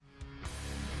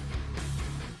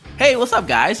Hey, what's up,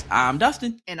 guys? I'm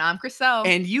Dustin. And I'm Chriselle.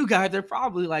 And you guys are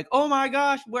probably like, oh my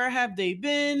gosh, where have they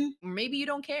been? Maybe you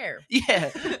don't care.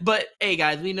 Yeah, but hey,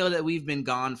 guys, we know that we've been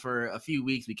gone for a few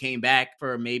weeks. We came back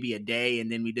for maybe a day,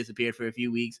 and then we disappeared for a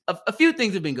few weeks. A few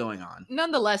things have been going on.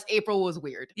 Nonetheless, April was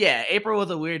weird. Yeah, April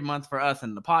was a weird month for us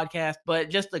and the podcast,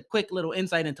 but just a quick little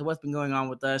insight into what's been going on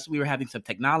with us. We were having some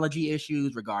technology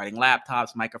issues regarding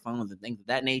laptops, microphones, and things of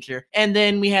that nature. And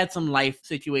then we had some life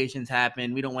situations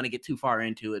happen. We don't want to get too far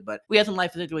into it, but we had some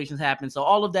life situations happen. So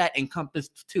all of that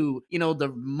encompassed to,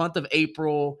 the month of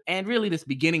April and really this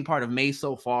beginning part of May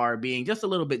so far being just a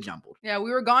little bit jumbled. Yeah,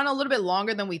 we were gone a little bit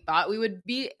longer than we thought we would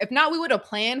be. If not, we would have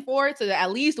planned for it so that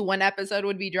at least one episode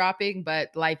would be dropping,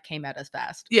 but life came at us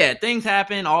fast. Yeah, things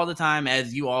happen all the time.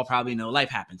 As you all probably know, life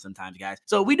happens sometimes, guys.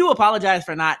 So we do apologize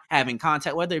for not having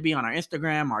content, whether it be on our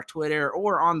Instagram, our Twitter,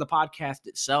 or on the podcast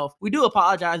itself. We do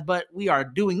apologize, but we are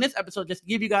doing this episode just to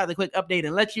give you guys a quick update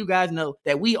and let you guys know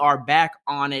that we are back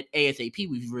on it ASAP.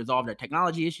 We've resolved our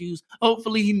technology issues.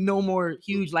 Hopefully no more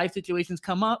huge life situations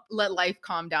come up. Let life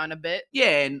calm down a bit.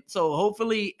 Yeah, and so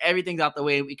hopefully everything's out the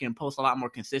way. We can post a lot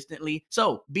more consistently.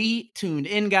 So be tuned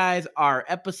in, guys. Our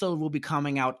episode will be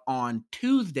coming out on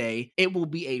Tuesday. It will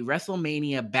be a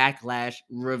WrestleMania Backlash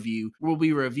review. We'll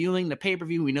be reviewing the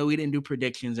pay-per-view. We know we didn't do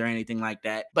predictions or anything like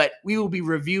that, but we will be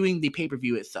reviewing the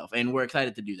pay-per-view itself, and we're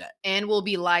excited to do that. And we'll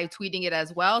be live tweeting it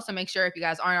as well. So make sure if you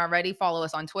guys aren't already, follow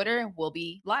us on Twitter. We'll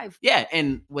be live. Yeah,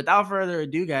 and without further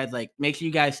ado, guys, make sure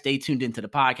you guys stay tuned into the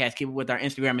podcast. Keep it with our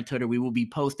Instagram and Twitter. We will be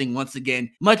posting once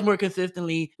again much more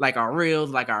consistently, like our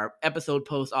reels, like our episode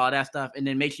posts, all that stuff. And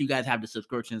then make sure you guys have the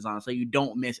subscriptions on so you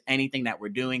don't miss anything that we're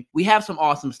doing. We have some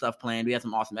awesome stuff planned. We have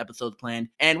some awesome episodes planned,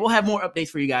 and we'll have more updates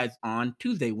for you guys on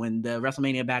Tuesday when the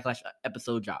WrestleMania Backlash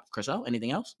episode drops. Chriselle,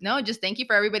 anything else? No, just thank you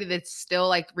for everybody that's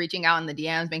still reaching out in the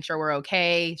DMs. Make sure we're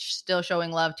okay. Still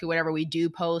showing love to whatever we do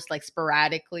post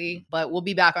sporadically, but we'll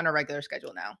be back on our regular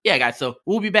schedule now. Yeah, guys. So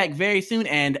we'll be back very soon.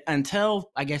 And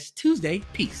until, I guess, Tuesday,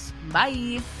 peace.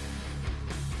 Bye.